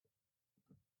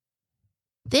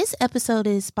This episode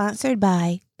is sponsored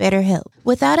by BetterHelp.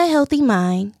 Without a healthy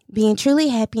mind, being truly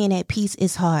happy and at peace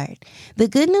is hard. The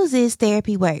good news is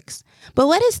therapy works. But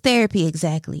what is therapy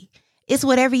exactly? It's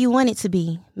whatever you want it to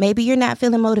be. Maybe you're not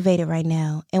feeling motivated right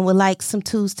now and would like some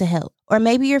tools to help. Or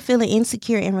maybe you're feeling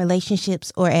insecure in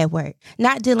relationships or at work,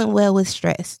 not dealing well with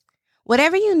stress.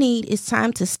 Whatever you need, it's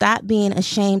time to stop being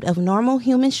ashamed of normal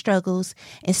human struggles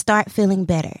and start feeling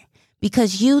better,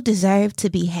 because you deserve to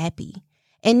be happy.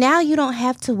 And now you don't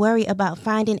have to worry about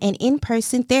finding an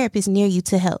in-person therapist near you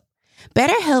to help.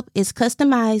 BetterHelp is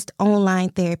customized online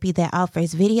therapy that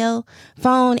offers video,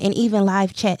 phone, and even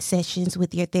live chat sessions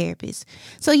with your therapist.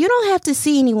 So you don't have to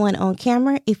see anyone on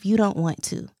camera if you don't want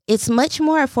to. It's much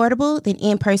more affordable than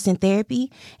in-person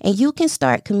therapy, and you can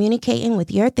start communicating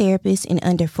with your therapist in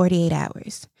under 48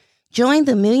 hours. Join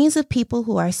the millions of people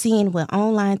who are seeing what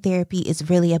online therapy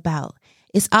is really about.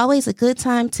 It's always a good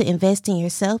time to invest in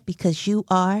yourself because you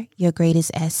are your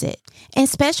greatest asset. And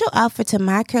special offer to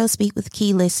My Curl Speak with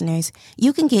Key listeners,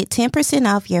 you can get 10%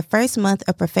 off your first month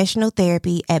of professional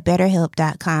therapy at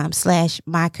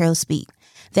betterhelp.com/mycurlspeak.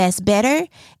 That's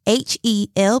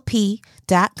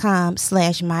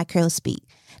betterhelp.com/mycurlspeak.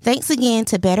 Thanks again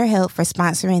to BetterHelp for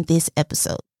sponsoring this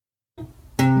episode.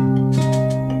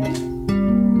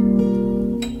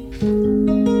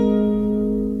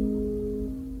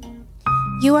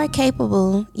 You are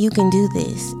capable, you can do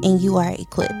this, and you are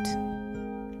equipped.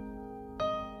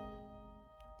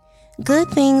 Good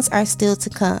things are still to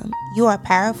come. You are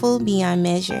powerful beyond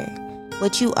measure.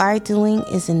 What you are doing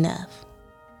is enough.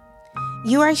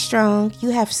 You are strong. You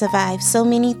have survived so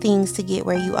many things to get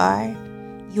where you are.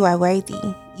 You are worthy.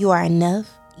 You are enough.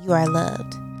 You are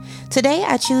loved. Today,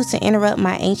 I choose to interrupt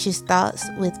my anxious thoughts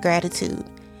with gratitude.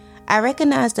 I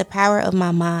recognize the power of my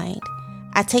mind.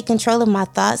 I take control of my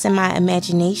thoughts and my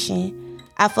imagination.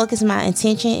 I focus my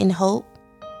attention and hope.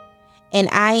 And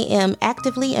I am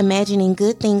actively imagining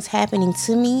good things happening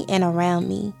to me and around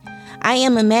me. I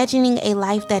am imagining a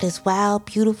life that is wild,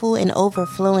 beautiful, and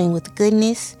overflowing with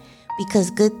goodness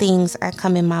because good things are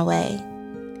coming my way.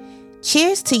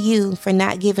 Cheers to you for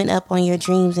not giving up on your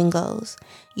dreams and goals.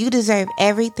 You deserve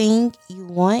everything you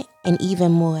want and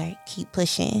even more. Keep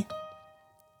pushing.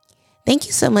 Thank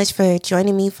you so much for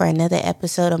joining me for another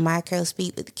episode of My Curl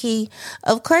Speak with Key.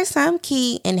 Of course, I'm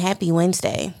Key, and happy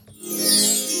Wednesday.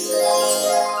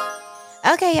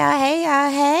 Okay,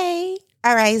 y'all. Hey.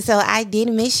 All right, so I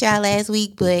did miss y'all last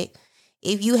week, but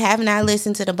if you have not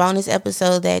listened to the bonus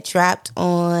episode that dropped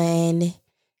on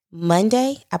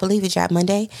Monday, I believe it dropped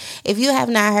Monday. If you have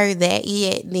not heard that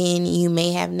yet, then you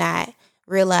may have not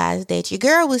realized that your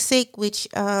girl was sick, which,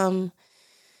 y'all,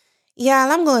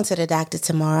 I'm going to the doctor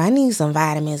tomorrow. I need some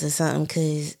vitamins or something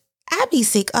because I be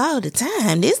sick all the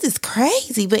time. This is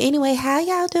crazy. But anyway, how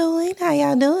y'all doing?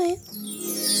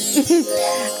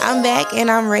 I'm back and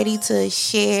I'm ready to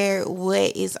share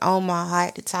what is on my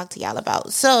heart to talk to y'all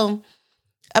about. So,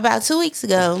 about 2 weeks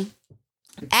ago,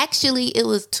 actually, it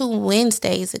was 2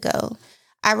 Wednesdays ago,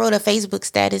 I wrote a Facebook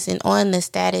status, and on the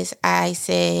status, I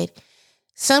said,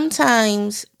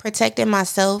 sometimes protecting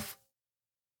myself,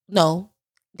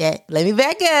 let me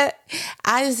back up.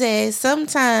 I said,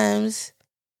 sometimes,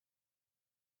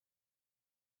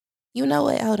 you know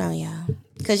what? Hold on, y'all.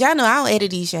 Because y'all know I don't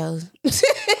edit these shows.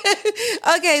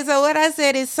 Okay, so what I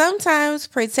said is sometimes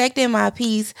protecting my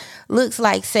peace looks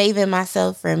like saving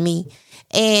myself from me.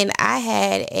 And I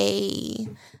had a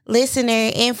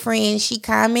listener and friend, she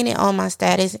commented on my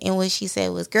status, and what she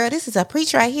said was, girl, this is a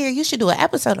preach right here. You should do an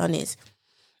episode on this.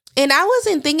 And I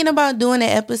wasn't thinking about doing an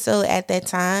episode at that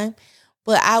time.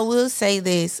 But I will say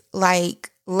this, like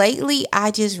lately,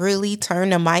 I just really turn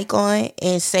the mic on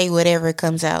and say whatever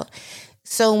comes out.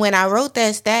 So when I wrote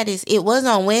that status, it was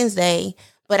on Wednesday,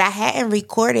 but I hadn't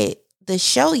recorded the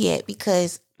show yet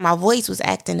because my voice was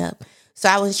acting up. So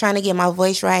I was trying to get my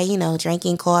voice right,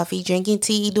 drinking coffee, drinking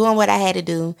tea, doing what I had to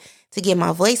do to get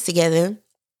my voice together.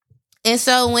 And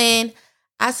so when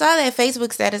I saw that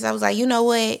Facebook status, I was like, you know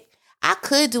what? I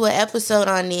could do an episode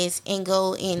on this and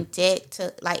go in depth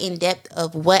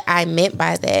of what I meant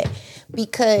by that,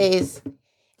 because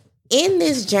in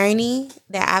this journey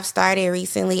that I've started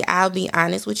recently, I'll be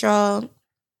honest with y'all,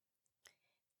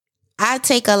 I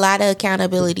take a lot of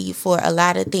accountability for a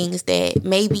lot of things that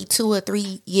maybe 2 or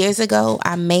 3 years ago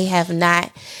I may have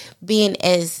not been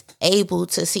as able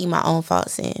to see my own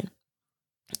faults in.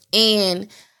 And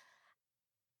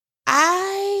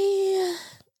I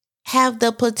have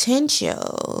the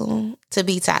potential to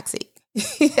be toxic.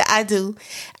 I do.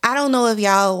 I don't know if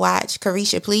y'all watch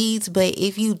Carisha Pleads, but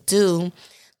if you do,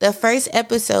 the first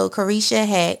episode Carisha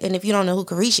had, and if you don't know who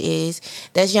Carisha is,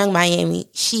 that's Young Miami.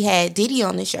 She had Diddy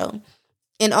on the show.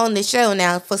 And on the show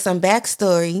now, for some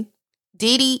backstory,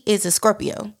 Diddy is a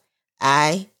Scorpio.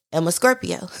 I am a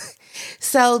Scorpio.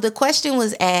 So the question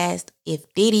was asked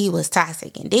if Diddy was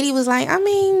toxic. And Diddy was like, I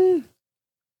mean,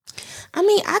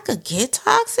 I could get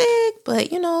toxic,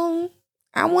 but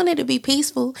I wanted to be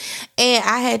peaceful. And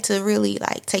I had to really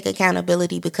take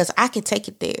accountability because I could take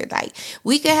it there. Like,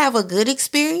 we could have a good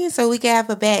experience or we could have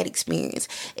a bad experience.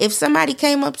 If somebody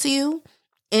came up to you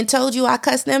and told you I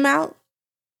cussed them out,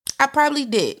 I probably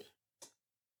did.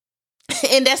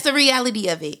 And that's the reality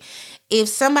of it.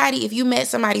 If you met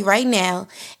somebody right now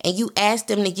and you asked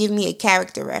them to give me a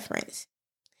character reference,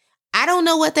 I don't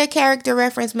know what that character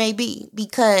reference may be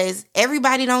because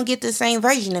everybody don't get the same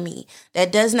version of me.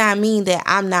 That does not mean that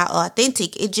I'm not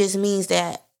authentic. It just means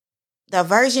that the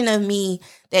version of me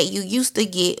that you used to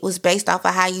get was based off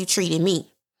of how you treated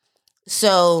me.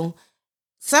 So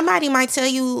somebody might tell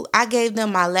you I gave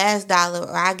them my last dollar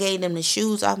or I gave them the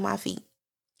shoes off my feet.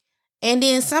 And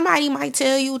then somebody might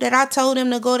tell you that I told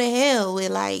them to go to hell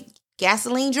with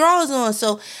gasoline drawers on.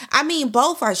 So,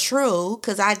 both are true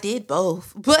because I did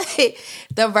both. But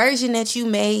the version that you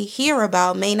may hear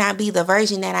about may not be the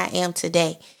version that I am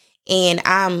today. And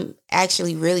I'm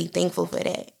actually really thankful for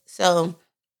that. So,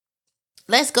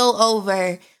 let's go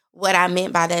over what I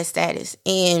meant by that status.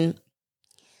 And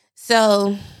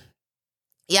so,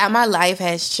 yeah, my life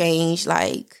has changed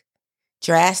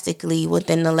drastically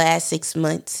within the last 6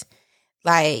 months.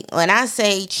 When I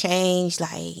say change,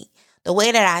 the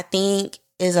way that I think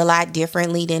is a lot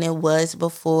differently than it was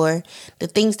before. The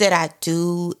things that I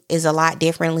do is a lot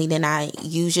differently than I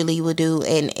usually would do.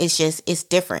 And it's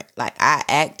different. I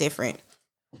act different.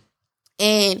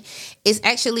 And it's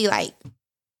actually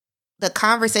the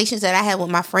conversations that I have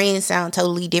with my friends sound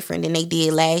totally different than they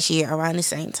did last year around the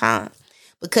same time.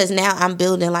 Because now I'm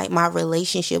building my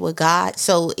relationship with God.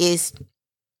 So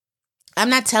I'm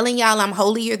not telling y'all I'm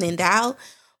holier than thou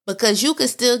because you could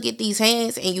still get these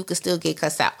hands and you could still get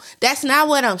cussed out. That's not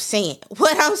what I'm saying.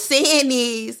 What I'm saying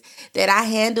is that I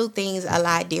handle things a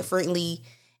lot differently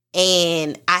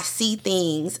and I see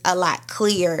things a lot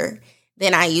clearer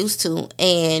than I used to.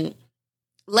 And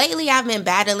lately I've been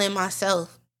battling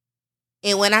myself.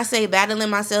 And when I say battling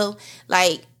myself,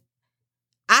 I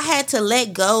had to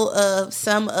let go of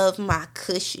some of my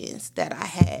cushions that I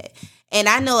had. And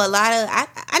I know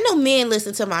I know men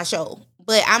listen to my show,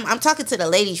 but I'm talking to the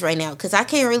ladies right now because I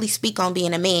can't really speak on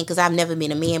being a man because I've never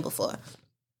been a man before.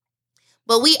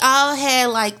 But we all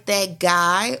had that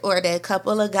guy or that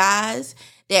couple of guys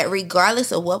that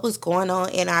regardless of what was going on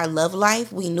in our love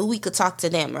life, we knew we could talk to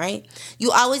them, right?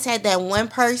 You always had that one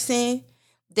person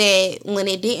that when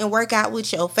it didn't work out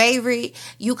with your favorite,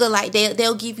 you could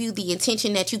they'll give you the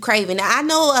attention that you crave. And I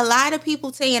know a lot of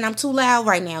people saying I'm too loud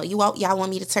right now. Y'all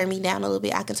want me to turn me down a little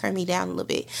bit? I can turn me down a little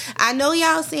bit. I know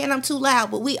y'all saying I'm too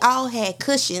loud, but we all had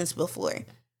cushions before.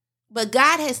 But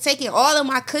God has taken all of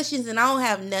my cushions and I don't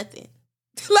have nothing.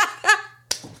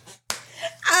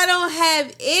 I don't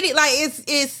have any.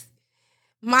 It's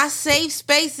my safe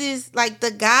spaces,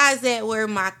 the guys that were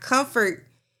my comfort.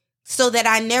 So that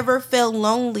I never felt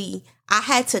lonely, I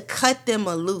had to cut them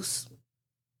loose.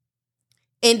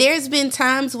 And there's been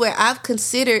times where I've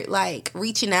considered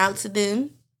reaching out to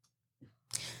them.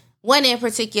 One in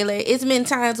particular, it's been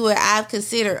times where I've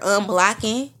considered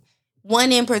unblocking.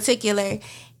 One in particular,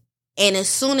 and as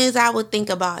soon as I would think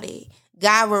about it,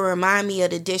 God will remind me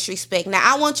of the disrespect. Now,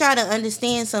 I want y'all to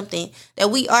understand something, that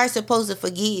we are supposed to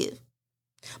forgive.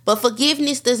 But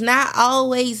forgiveness does not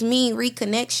always mean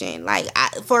reconnection.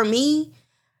 For me,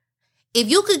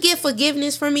 if you could get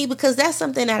forgiveness from me, because that's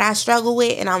something that I struggle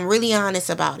with and I'm really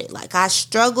honest about it. I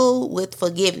struggle with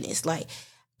forgiveness.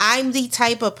 I'm the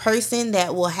type of person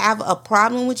that will have a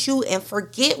problem with you and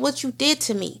forget what you did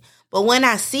to me. But when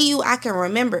I see you, I can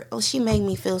remember, oh, she made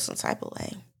me feel some type of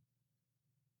way.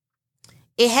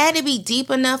 It had to be deep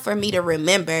enough for me to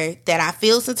remember that I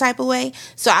feel some type of way,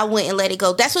 so I wouldn't let it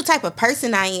go. That's what type of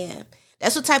person I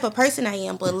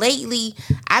am. But lately,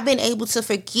 I've been able to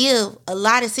forgive a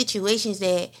lot of situations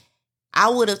that I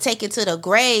would have taken to the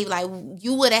grave.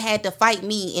 You would have had to fight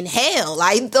me in hell.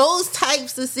 Those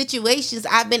types of situations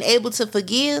I've been able to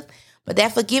forgive. But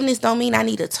that forgiveness don't mean I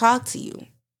need to talk to you.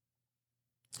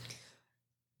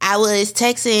 I was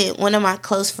texting one of my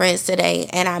close friends today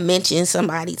and I mentioned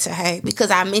somebody to her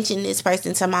because I mentioned this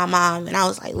person to my mom and I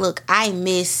was like, look, I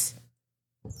miss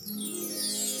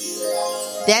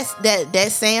that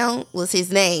sound was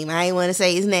his name. I didn't want to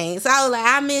say his name. So I was like,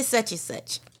 I miss such and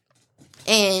such.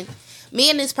 And me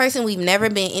and this person, we've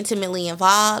never been intimately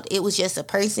involved. It was just a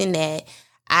person that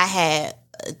I had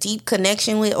a deep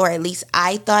connection with, or at least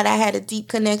I thought I had a deep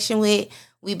connection with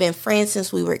We've been friends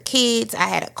since we were kids. I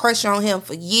had a crush on him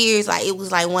for years. Like, it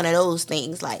was like one of those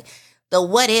things. Like, the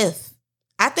what if.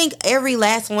 I think every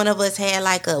last one of us had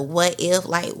like a what if.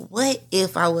 Like, what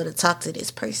if I would have talked to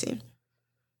this person?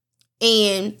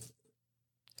 And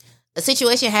a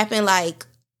situation happened like,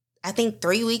 I think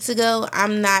 3 weeks ago.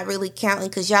 I'm not really counting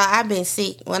because, y'all, I've been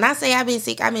sick. When I say I've been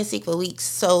sick for weeks.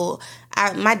 So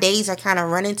my days are kind of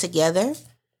running together.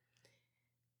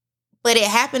 But it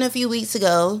happened a few weeks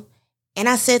ago. And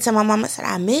I said to my mom, I said,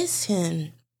 I miss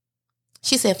him.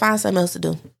 She said, find something else to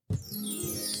do.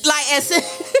 Like, as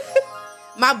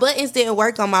my buttons didn't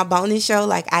work on my bonus show.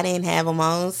 Like, I didn't have them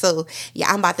on. So, yeah,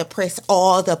 I'm about to press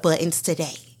all the buttons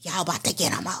today. Y'all about to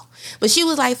get them out. But she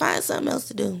was like, find something else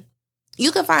to do.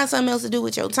 You can find something else to do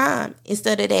with your time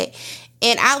instead of that.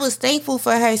 And I was thankful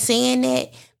for her saying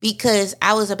that because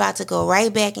I was about to go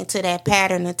right back into that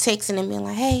pattern of texting and being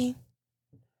like, hey,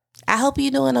 I hope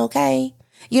you're doing okay.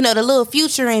 You know, the little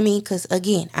future in me, because,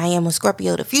 again, I am a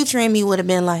Scorpio. The future in me would have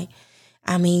been like,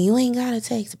 I mean, you ain't got to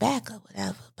text back or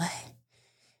whatever.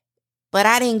 But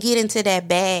I didn't get into that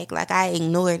bag. Like, I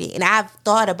ignored it. And I've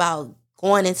thought about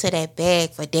going into that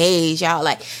bag for days, y'all.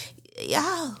 Like,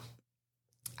 y'all.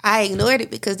 I ignored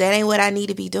it because that ain't what I need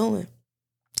to be doing.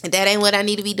 If that ain't what I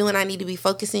need to be doing, I need to be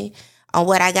focusing on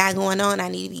what I got going on. I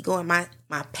need to be going. My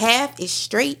path is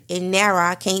straight and narrow.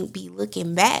 I can't be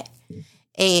looking back.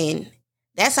 And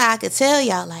that's how I could tell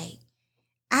y'all, like,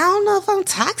 I don't know if I'm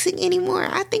toxic anymore.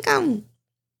 I think I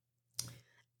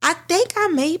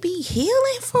may be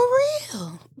healing for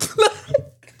real.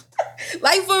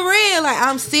 Like, for real. Like,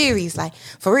 I'm serious. Like,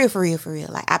 for real.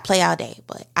 Like, I play all day,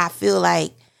 but I feel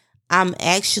like I'm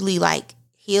actually, like,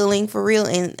 healing for real.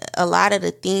 And a lot of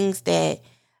the things that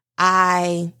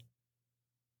I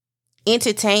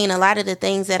entertain, a lot of the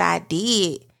things that I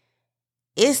did,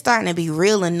 it's starting to be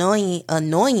real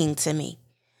annoying to me.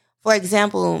 For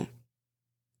example,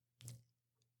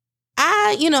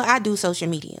 I do social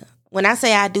media. When I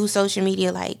say I do social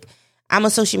media, like, I'm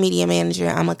a social media manager.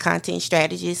 I'm a content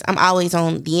strategist. I'm always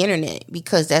on the internet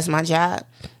because that's my job.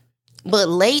 But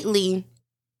lately,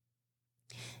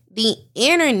 the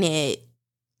internet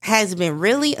has been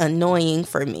really annoying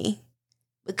for me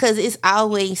because it's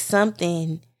always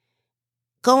something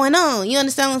going on. You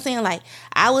understand what I'm saying? Like,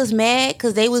 I was mad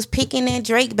because they was picking that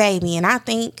Drake baby, and I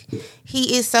think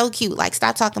he is so cute. Like,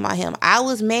 stop talking about him. I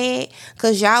was mad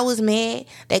because y'all was mad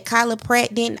that Kyla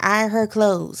Pratt didn't iron her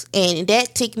clothes, and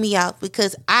that ticked me off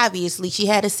because obviously she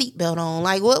had a seatbelt on.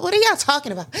 Like, what are y'all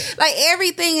talking about? Like,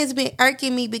 everything has been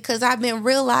irking me because I've been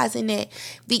realizing that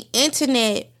the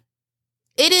internet,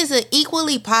 it is an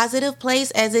equally positive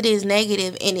place as it is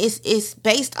negative, and it's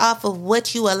based off of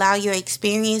what you allow your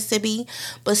experience to be.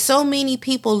 But so many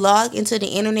people log into the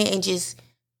internet and just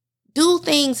do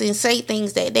things and say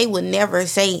things that they would never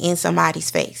say in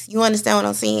somebody's face. You understand what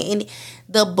I'm saying? And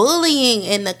the bullying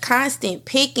and the constant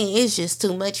picking is just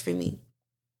too much for me.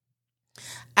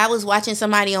 I was watching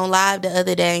somebody on live the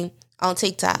other day on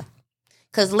TikTok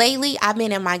because lately I've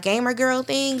been in my gamer girl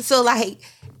thing. So, like,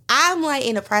 I'm, like,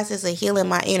 in the process of healing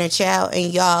my inner child,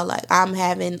 and y'all, like, I'm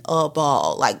having a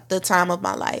ball, like, the time of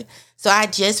my life. So I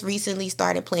just recently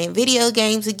started playing video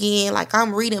games again. Like,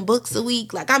 I'm reading books a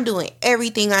week. Like, I'm doing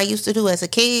everything I used to do as a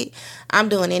kid. I'm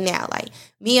doing it now. Like,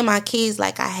 me and my kids,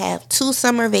 like, I have 2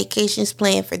 summer vacations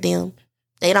planned for them.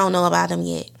 They don't know about them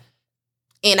yet.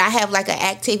 And I have, like, an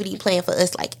activity planned for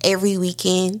us, like, every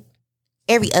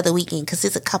other weekend, because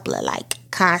it's a couple of, like,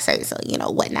 concerts or,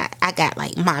 whatnot. I got,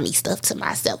 like, mommy stuff to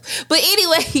myself. But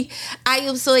anyway, I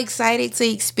am so excited to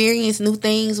experience new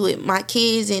things with my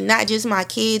kids, and not just my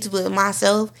kids, but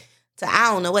myself. So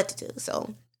I don't know what to do.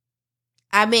 So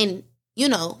I've been,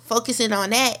 focusing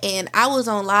on that. And I was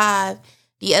on live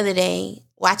the other day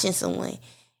watching someone,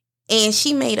 and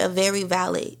she made a very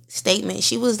valid statement.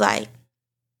 She was like,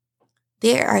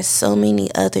 there are so many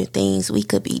other things we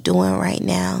could be doing right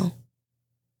now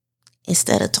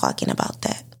instead of talking about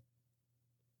that.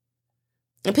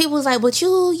 And people was like, but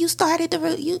you started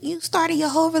you started your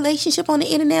whole relationship on the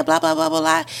internet, blah, blah, blah, blah,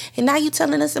 blah. And now you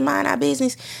telling us to mind our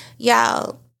business.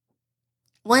 Y'all,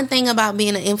 one thing about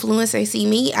being an influencer, see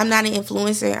me, I'm not an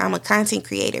influencer, I'm a content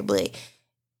creator. But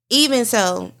even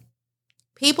so,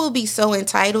 people be so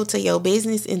entitled to your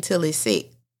business until it's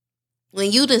sick. When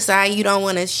you decide you don't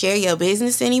want to share your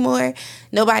business anymore,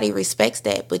 nobody respects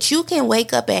that. But you can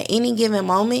wake up at any given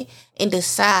moment and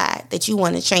decide that you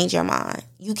want to change your mind.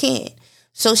 You can.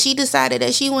 So she decided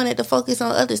that she wanted to focus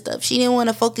on other stuff. She didn't want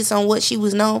to focus on what she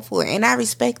was known for. And I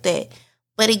respect that.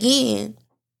 But again,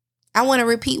 I want to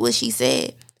repeat what she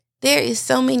said. There is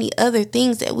so many other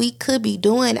things that we could be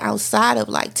doing outside of,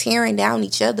 like, tearing down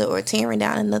each other or tearing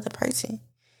down another person.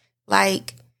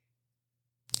 Like,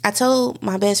 I told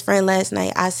my best friend last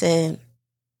night, I said,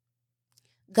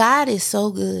 God is so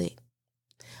good.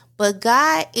 But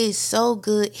God is so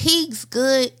good. He's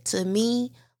good to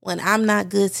me when I'm not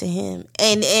good to him.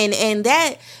 And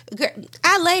that,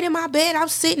 I laid in my bed, I'm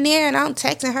sitting there and I'm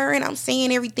texting her and I'm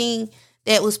saying everything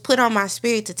that was put on my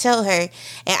spirit to tell her. And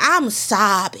I'm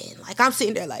sobbing. Like, I'm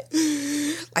sitting there like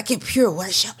in pure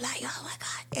worship. Like, oh my God.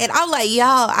 And I'm like,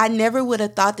 y'all, I never would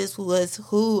have thought this was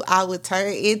who I would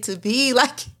turn into be.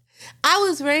 Like, I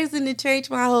was raised in the church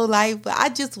my whole life, but I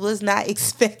just was not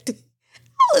expecting.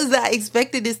 I was not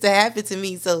expecting this to happen to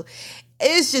me. So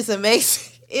it's just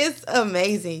amazing. It's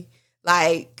amazing.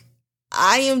 Like,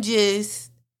 I am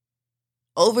just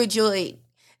overjoyed.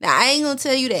 Now, I ain't going to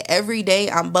tell you that every day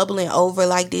I'm bubbling over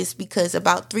like this, because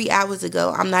about 3 hours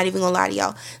ago, I'm not even going to lie to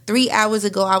y'all, 3 hours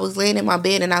ago, I was laying in my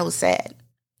bed and I was sad.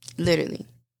 Literally.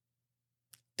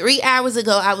 3 hours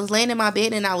ago, I was laying in my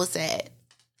bed and I was sad.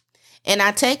 And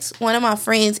I text one of my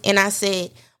friends and I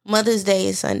said, Mother's Day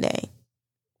is Sunday.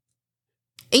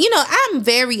 And, you know, I'm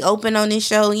very open on this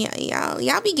show.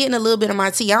 Y'all be getting a little bit of my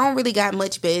tea. I don't really got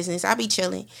much business. I be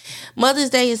chilling.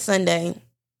 Mother's Day is Sunday.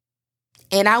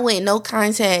 And I went no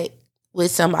contact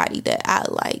with somebody that I,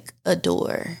 like,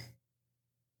 adore.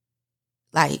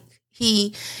 Like,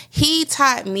 he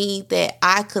taught me that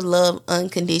I could love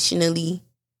unconditionally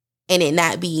and it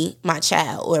not be my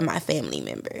child or my family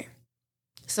member.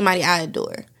 Somebody I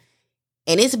adore.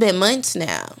 And it's been months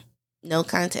now. No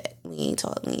contact. We ain't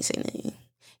talking. We ain't saying anything.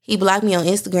 He blocked me on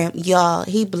Instagram. Y'all,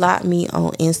 he blocked me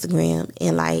on Instagram.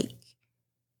 And, like,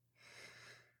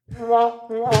 I'm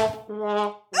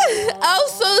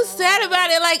so sad about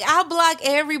it. Like, I block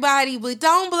everybody, but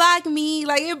don't block me.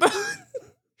 Like,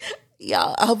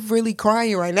 y'all, I'm really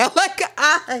crying right now. Like,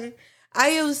 I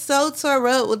am so tore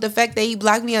up with the fact that he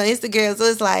blocked me on Instagram. So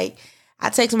it's like, I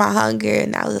text my hunger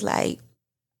and I was like,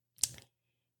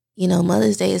 you know,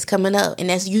 Mother's Day is coming up. And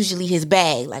that's usually his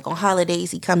bag. Like, on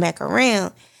holidays, he come back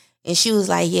around. And she was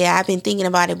like, yeah, I've been thinking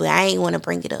about it, but I ain't want to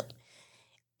bring it up.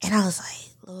 And I was like,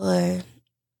 Lord,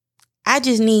 I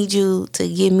just need you to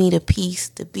give me the peace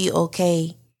to be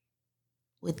okay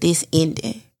with this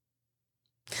ending.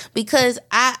 Because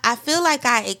I feel like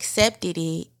I accepted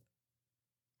it,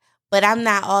 but I'm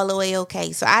not all the way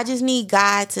okay. So I just need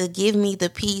God to give me the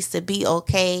peace to be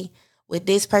okay with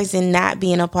this person not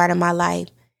being a part of my life.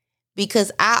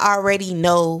 Because I already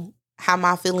know how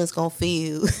my feelings gonna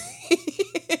feel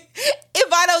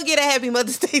if I don't get a happy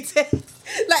Mother's Day text.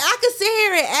 Like, I could sit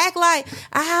here and act like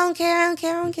I don't care. I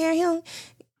care.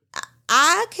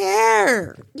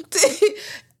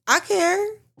 I care.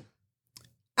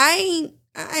 I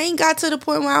ain't got to the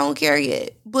point where I don't care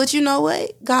yet. But you know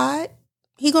what? God,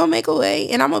 he gonna make a way,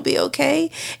 and I'm gonna be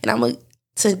okay. And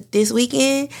this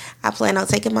weekend, I plan on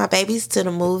taking my babies to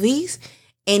the movies.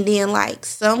 And then, like,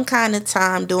 some kind of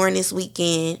time during this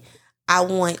weekend, I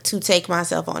want to take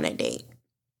myself on a date.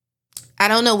 I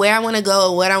don't know where I want to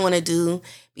go or what I want to do,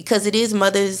 because it is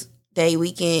Mother's Day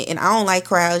weekend and I don't like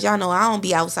crowds. Y'all know I don't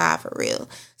be outside for real.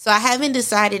 So I haven't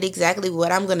decided exactly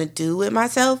what I'm going to do with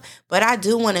myself, but I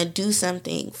do want to do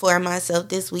something for myself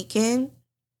this weekend.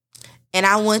 And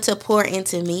I want to pour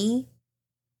into me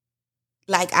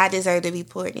like I deserve to be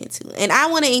poured into. And I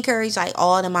want to encourage, like,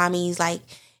 all the mommies, like,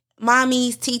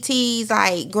 mommies, TTs,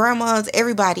 like, grandmas,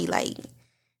 everybody, like,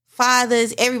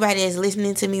 fathers, everybody that's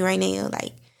listening to me right now,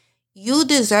 like, you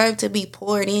deserve to be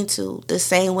poured into the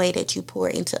same way that you pour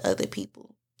into other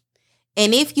people.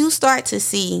 And if you start to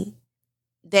see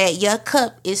that your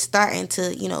cup is starting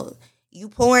to, you know, you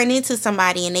pouring into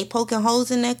somebody and they poking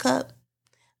holes in that cup,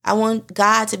 I want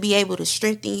God to be able to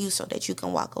strengthen you so that you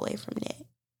can walk away from that.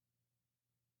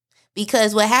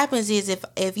 Because what happens is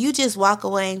if you just walk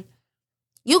away,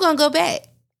 you're going to go back.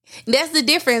 That's the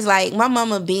difference. Like, my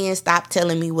mama being stopped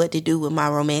telling me what to do with my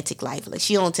romantic life. Like,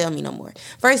 she don't tell me no more.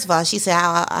 First of all, she said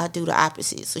I do the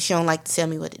opposite. So she don't like to tell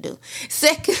me what to do.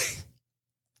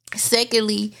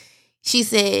 Secondly, she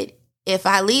said, if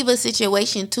I leave a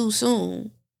situation too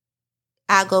soon,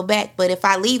 I'll go back. But if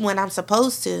I leave when I'm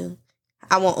supposed to,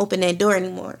 I won't open that door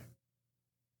anymore.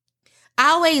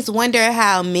 I always wonder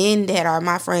how men that are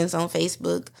my friends on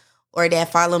Facebook or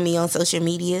that follow me on social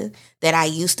media that I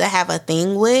used to have a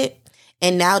thing with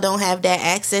and now don't have that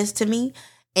access to me.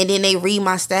 And then they read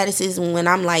my statuses when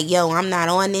I'm like, yo, I'm not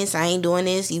on this. I ain't doing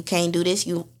this. You can't do this.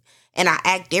 And I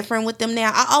act different with them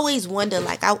now. I always wonder,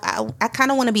 like, I kind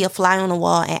of want to be a fly on the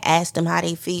wall and ask them how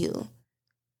they feel.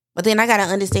 But then I got to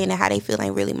understand that how they feel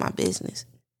ain't really my business.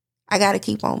 I got to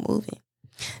keep on moving.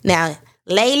 Now,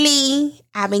 lately,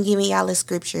 I've been giving y'all a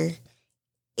scripture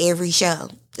every show.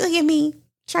 Look at me.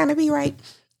 Trying to be right.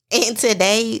 And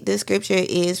today, the scripture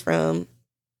is from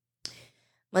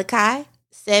Micah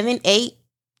 7:8.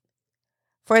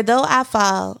 For though I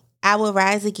fall, I will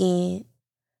rise again.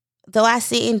 Though I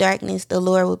sit in darkness, the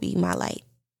Lord will be my light.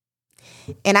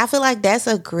 And I feel like that's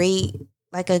a great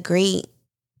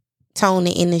tone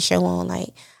to end the show on. Like,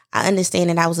 I understand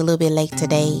that I was a little bit late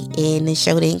today and the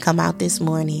show didn't come out this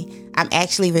morning. I'm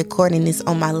actually recording this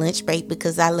on my lunch break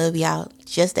because I love y'all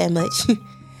just that much.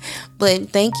 But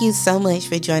thank you so much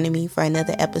for joining me for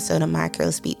another episode of My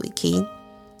Curl Speak with Key.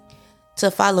 To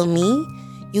follow me,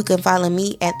 you can follow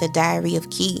me at The Diary of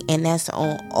Key, and that's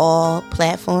on all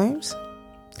platforms.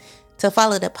 To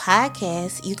follow the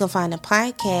podcast, you can find the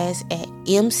podcast at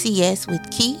MCS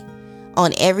with Key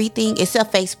on everything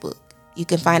except Facebook. You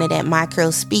can find it at My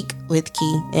Curl Speak with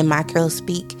Key, and My Curl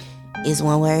Speak is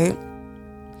one word.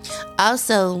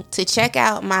 Also, to check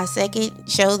out my second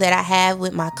show that I have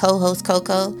with my co-host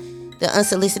Coco, the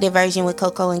unsolicited version with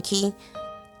Coco and Key,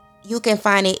 you can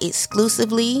find it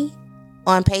exclusively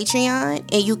on Patreon,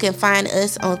 and you can find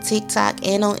us on TikTok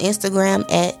and on Instagram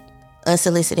at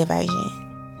unsolicited version.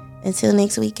 Until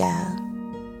next week, y'all.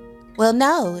 Well,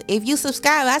 no, if you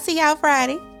subscribe, I'll see y'all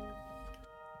Friday.